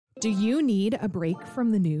Do you need a break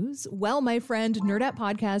from the news? Well, my friend, Nerdette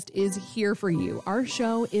Podcast is here for you. Our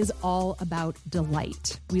show is all about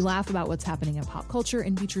delight. We laugh about what's happening in pop culture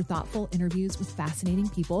and feature thoughtful interviews with fascinating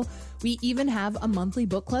people. We even have a monthly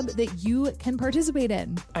book club that you can participate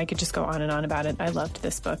in. I could just go on and on about it. I loved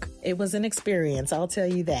this book. It was an experience, I'll tell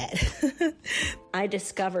you that. I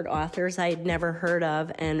discovered authors I had never heard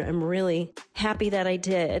of, and I'm really happy that I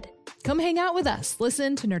did. Come hang out with us.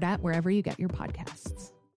 Listen to Nerdette wherever you get your podcasts.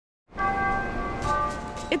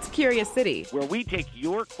 It's Curious City, where we take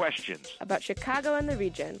your questions about Chicago and the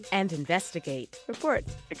region and investigate, report,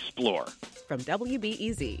 explore. From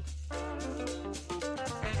WBEZ.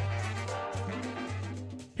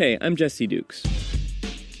 Hey, I'm Jesse Dukes.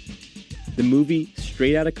 The movie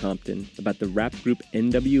Straight Outta Compton about the rap group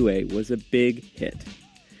NWA was a big hit.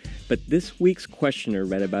 But this week's questioner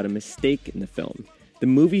read about a mistake in the film. The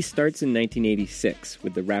movie starts in 1986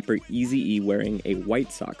 with the rapper Eazy-E wearing a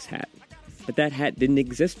White Sox hat. But that hat didn't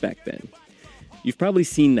exist back then. You've probably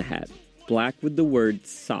seen the hat, black with the word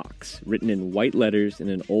Sox written in white letters in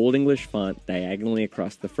an Old English font diagonally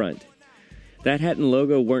across the front. That hat and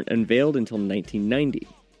logo weren't unveiled until 1990.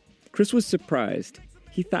 Chris was surprised.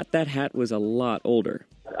 He thought that hat was a lot older.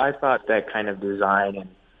 I thought that kind of design and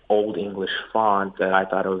Old English font, I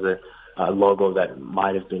thought it was a logo that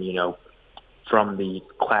might have been, from the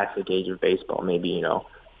classic age of baseball, maybe,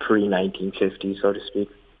 pre-1950, so to speak.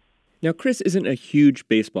 Now, Chris isn't a huge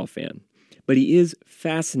baseball fan, but he is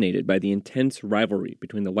fascinated by the intense rivalry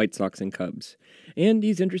between the White Sox and Cubs, and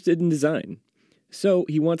he's interested in design. So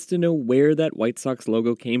he wants to know where that White Sox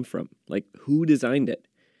logo came from, like who designed it.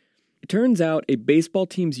 It turns out a baseball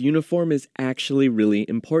team's uniform is actually really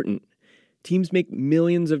important. Teams make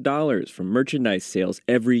millions of dollars from merchandise sales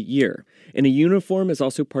every year, and a uniform is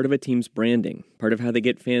also part of a team's branding, part of how they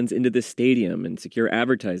get fans into the stadium and secure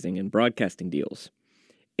advertising and broadcasting deals.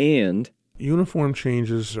 And uniform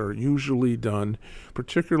changes are usually done,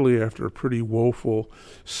 particularly after a pretty woeful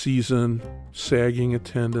season, sagging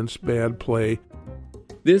attendance, bad play.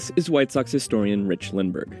 This is White Sox historian Rich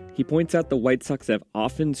Lindbergh. He points out the White Sox have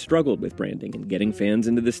often struggled with branding and getting fans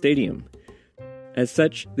into the stadium. As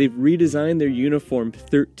such, they've redesigned their uniform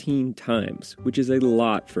 13 times, which is a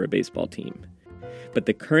lot for a baseball team. But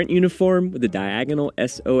the current uniform with the diagonal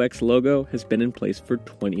SOX logo has been in place for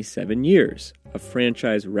 27 years, a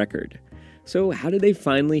franchise record. So how did they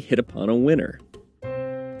finally hit upon a winner?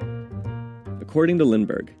 According to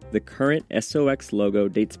Lindbergh, the current SOX logo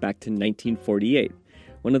dates back to 1948,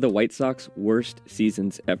 one of the White Sox worst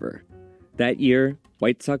seasons ever. That year,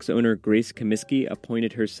 White Sox owner Grace Comiskey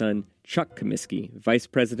appointed her son Chuck Comiskey vice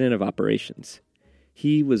president of operations.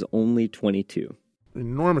 He was only 22.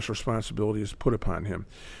 Enormous responsibility is put upon him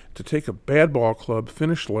to take a bad ball club,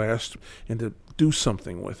 finish last, and to do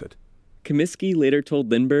something with it. Comiskey later told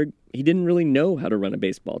Lindbergh he didn't really know how to run a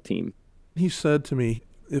baseball team. He said to me,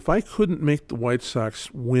 if I couldn't make the White Sox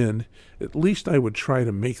win, at least I would try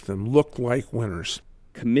to make them look like winners.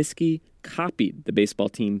 Comiskey copied the baseball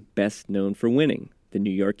team best known for winning, the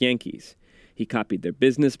New York Yankees. He copied their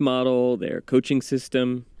business model, their coaching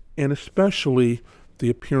system. And especially the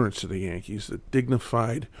appearance of the Yankees, the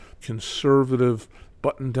dignified, conservative,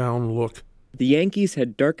 button-down look. The Yankees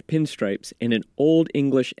had dark pinstripes and an Old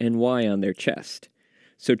English NY on their chest.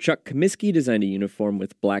 So Chuck Comiskey designed a uniform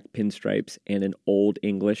with black pinstripes and an Old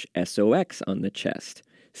English SOX on the chest,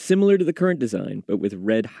 similar to the current design, but with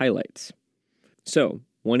red highlights. So,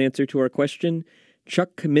 one answer to our question, Chuck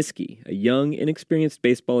Comiskey, a young, inexperienced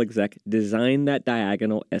baseball exec, designed that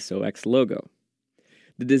diagonal SOX logo.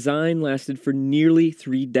 The design lasted for nearly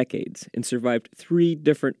 3 decades and survived 3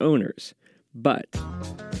 different owners, but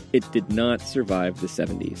it did not survive the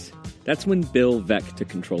 70s. That's when Bill Veeck took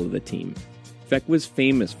control of the team. Veeck was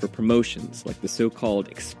famous for promotions like the so-called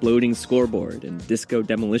Exploding Scoreboard and Disco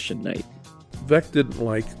Demolition Night. Veeck didn't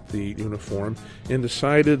like the uniform and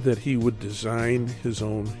decided that he would design his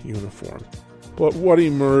own uniform. But what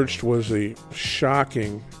emerged was a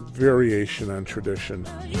shocking variation on tradition.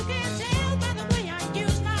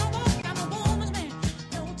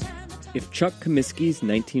 If Chuck Comiskey's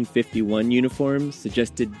 1951 uniform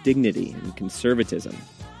suggested dignity and conservatism,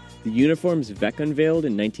 the uniforms Veeck unveiled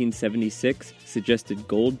in 1976 suggested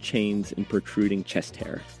gold chains and protruding chest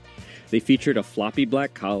hair. They featured a floppy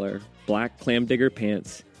black collar, black clam digger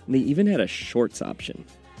pants, and they even had a shorts option.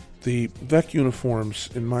 The Veeck uniforms,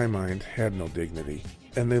 in my mind, had no dignity,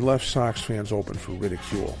 and they left Sox fans open for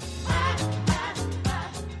ridicule.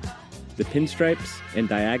 The pinstripes and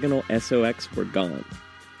diagonal SOX were gone.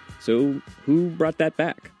 So who brought that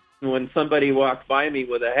back? When somebody walks by me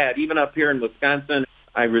with a hat, even up here in Wisconsin,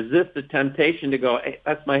 I resist the temptation to go, hey,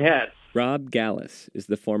 that's my hat. Rob Gallas is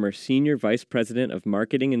the former senior vice president of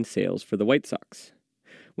marketing and sales for the White Sox.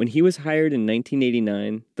 When he was hired in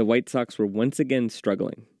 1989, the White Sox were once again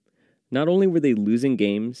struggling. Not only were they losing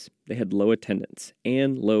games, they had low attendance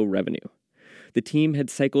and low revenue. The team had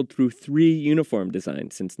cycled through 3 uniform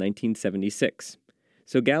designs since 1976.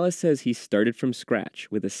 So Gallas says he started from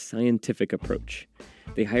scratch with a scientific approach.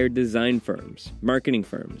 They hired design firms, marketing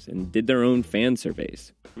firms, and did their own fan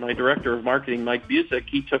surveys. My director of marketing, Mike Busick,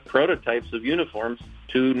 he took prototypes of uniforms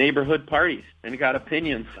to neighborhood parties and got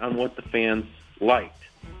opinions on what the fans liked.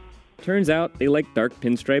 Turns out they liked dark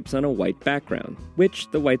pinstripes on a white background,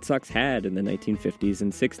 which the White Sox had in the 1950s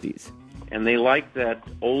and 60s. And they liked that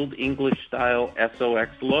old English-style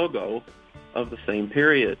SOX logo of the same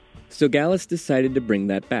period. So Gallas decided to bring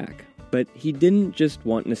that back. But he didn't just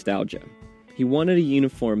want nostalgia. He wanted a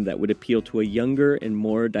uniform that would appeal to a younger and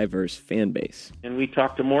more diverse fan base. And we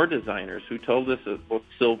talked to more designers who told us that both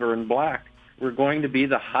silver and black were going to be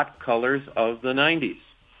the hot colors of the 90s.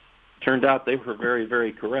 Turned out they were very,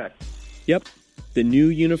 very correct. Yep. The new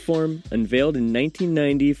uniform, unveiled in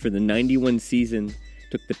 1990 for the 91 season,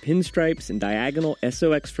 took the pinstripes and diagonal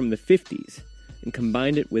SOX from the 50s and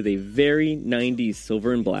combined it with a very 90s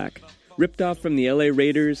silver and black, ripped off from the LA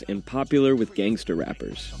Raiders and popular with gangster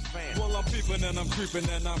rappers.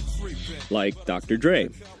 Like Dr. Dre,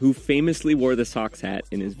 who famously wore the Sox hat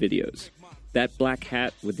in his videos. That black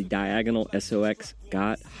hat with the diagonal SOX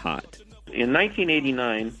got hot. In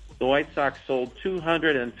 1989, the White Sox sold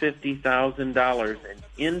 $250,000 in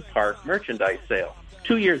in-park merchandise sales.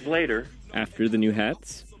 2 years later, after the new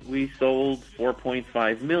hats, we sold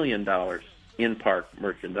 $4.5 million in-park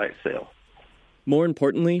merchandise sales. More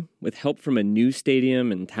importantly, with help from a new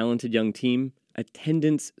stadium and talented young team,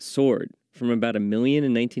 attendance soared from about 1 million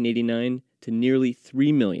in 1989 to nearly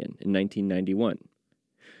 3 million in 1991.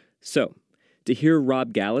 So, to hear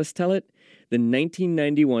Rob Gallas tell it, the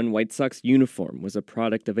 1991 White Sox uniform was a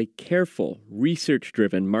product of a careful,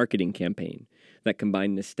 research-driven marketing campaign that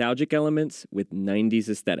combined nostalgic elements with 90s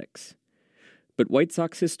aesthetics. But White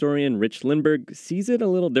Sox historian Rich Lindbergh sees it a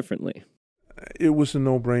little differently. It was a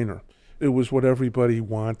no-brainer. It was what everybody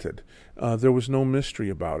wanted. There was no mystery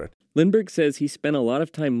about it. Lindbergh says he spent a lot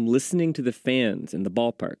of time listening to the fans in the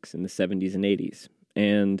ballparks in the 70s and 80s.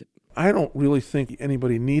 And I don't really think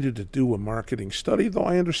anybody needed to do a marketing study, though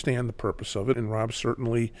I understand the purpose of it, and Rob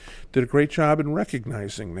certainly did a great job in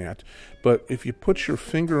recognizing that. But if you put your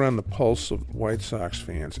finger on the pulse of White Sox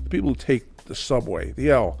fans, people who take the subway, the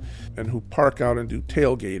L, and who park out and do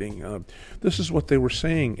tailgating, this is what they were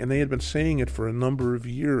saying, and they had been saying it for a number of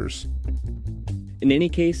years. In any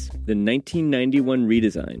case, the 1991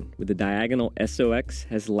 redesign with the diagonal SOX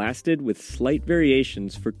has lasted with slight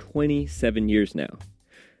variations for 27 years now.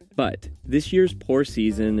 But this year's poor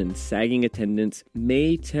season and sagging attendance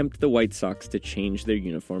may tempt the White Sox to change their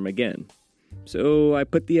uniform again. So I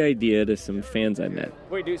put the idea to some fans I met.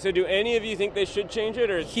 Wait, do any of you think they should change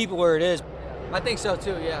it or keep it where it is? I think so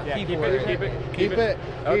too, yeah. Keep it. Keep it.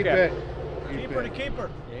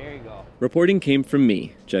 Keeper. There you go. Reporting came from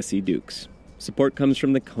me, Jesse Dukes. Support comes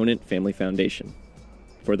from the Conant Family Foundation.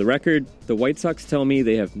 For the record, the White Sox tell me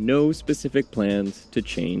they have no specific plans to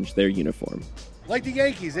change their uniform. Like the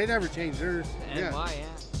Yankees, they never change theirs. And why, yeah.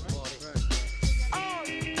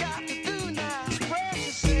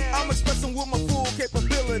 I'm expressing with my full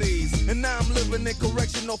capabilities, and now I'm living in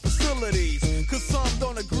correctional facilities. Cause some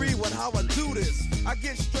don't agree with how I do this. I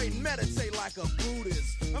get straight and meditate like a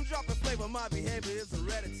Buddhist. I'm dropping flavor, my behavior is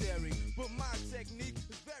hereditary, but my technique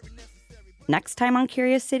is very necessary. Next time on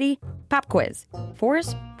Curious City, pop quiz.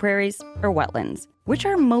 Forests, prairies, or wetlands? Which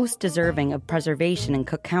are most deserving of preservation in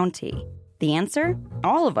Cook County? The answer?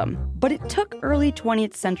 All of them. But it took early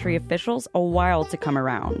 20th century officials a while to come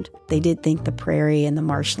around. They did think the prairie and the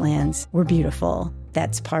marshlands were beautiful.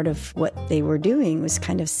 That's part of what they were doing, was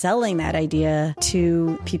kind of selling that idea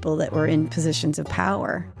to people that were in positions of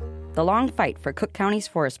power. The long fight for Cook County's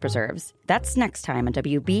forest preserves. That's next time on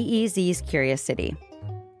WBEZ's Curious City.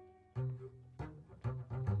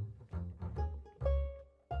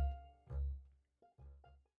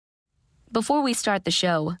 Before we start the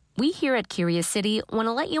show, we here at Curious City want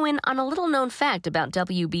to let you in on a little-known fact about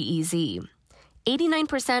WBEZ.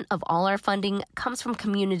 89% of all our funding comes from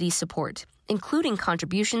community support, including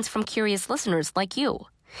contributions from curious listeners like you.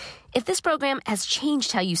 If this program has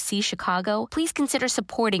changed how you see Chicago, please consider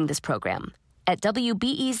supporting this program at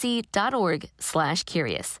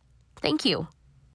wbez.org/curious. Thank you.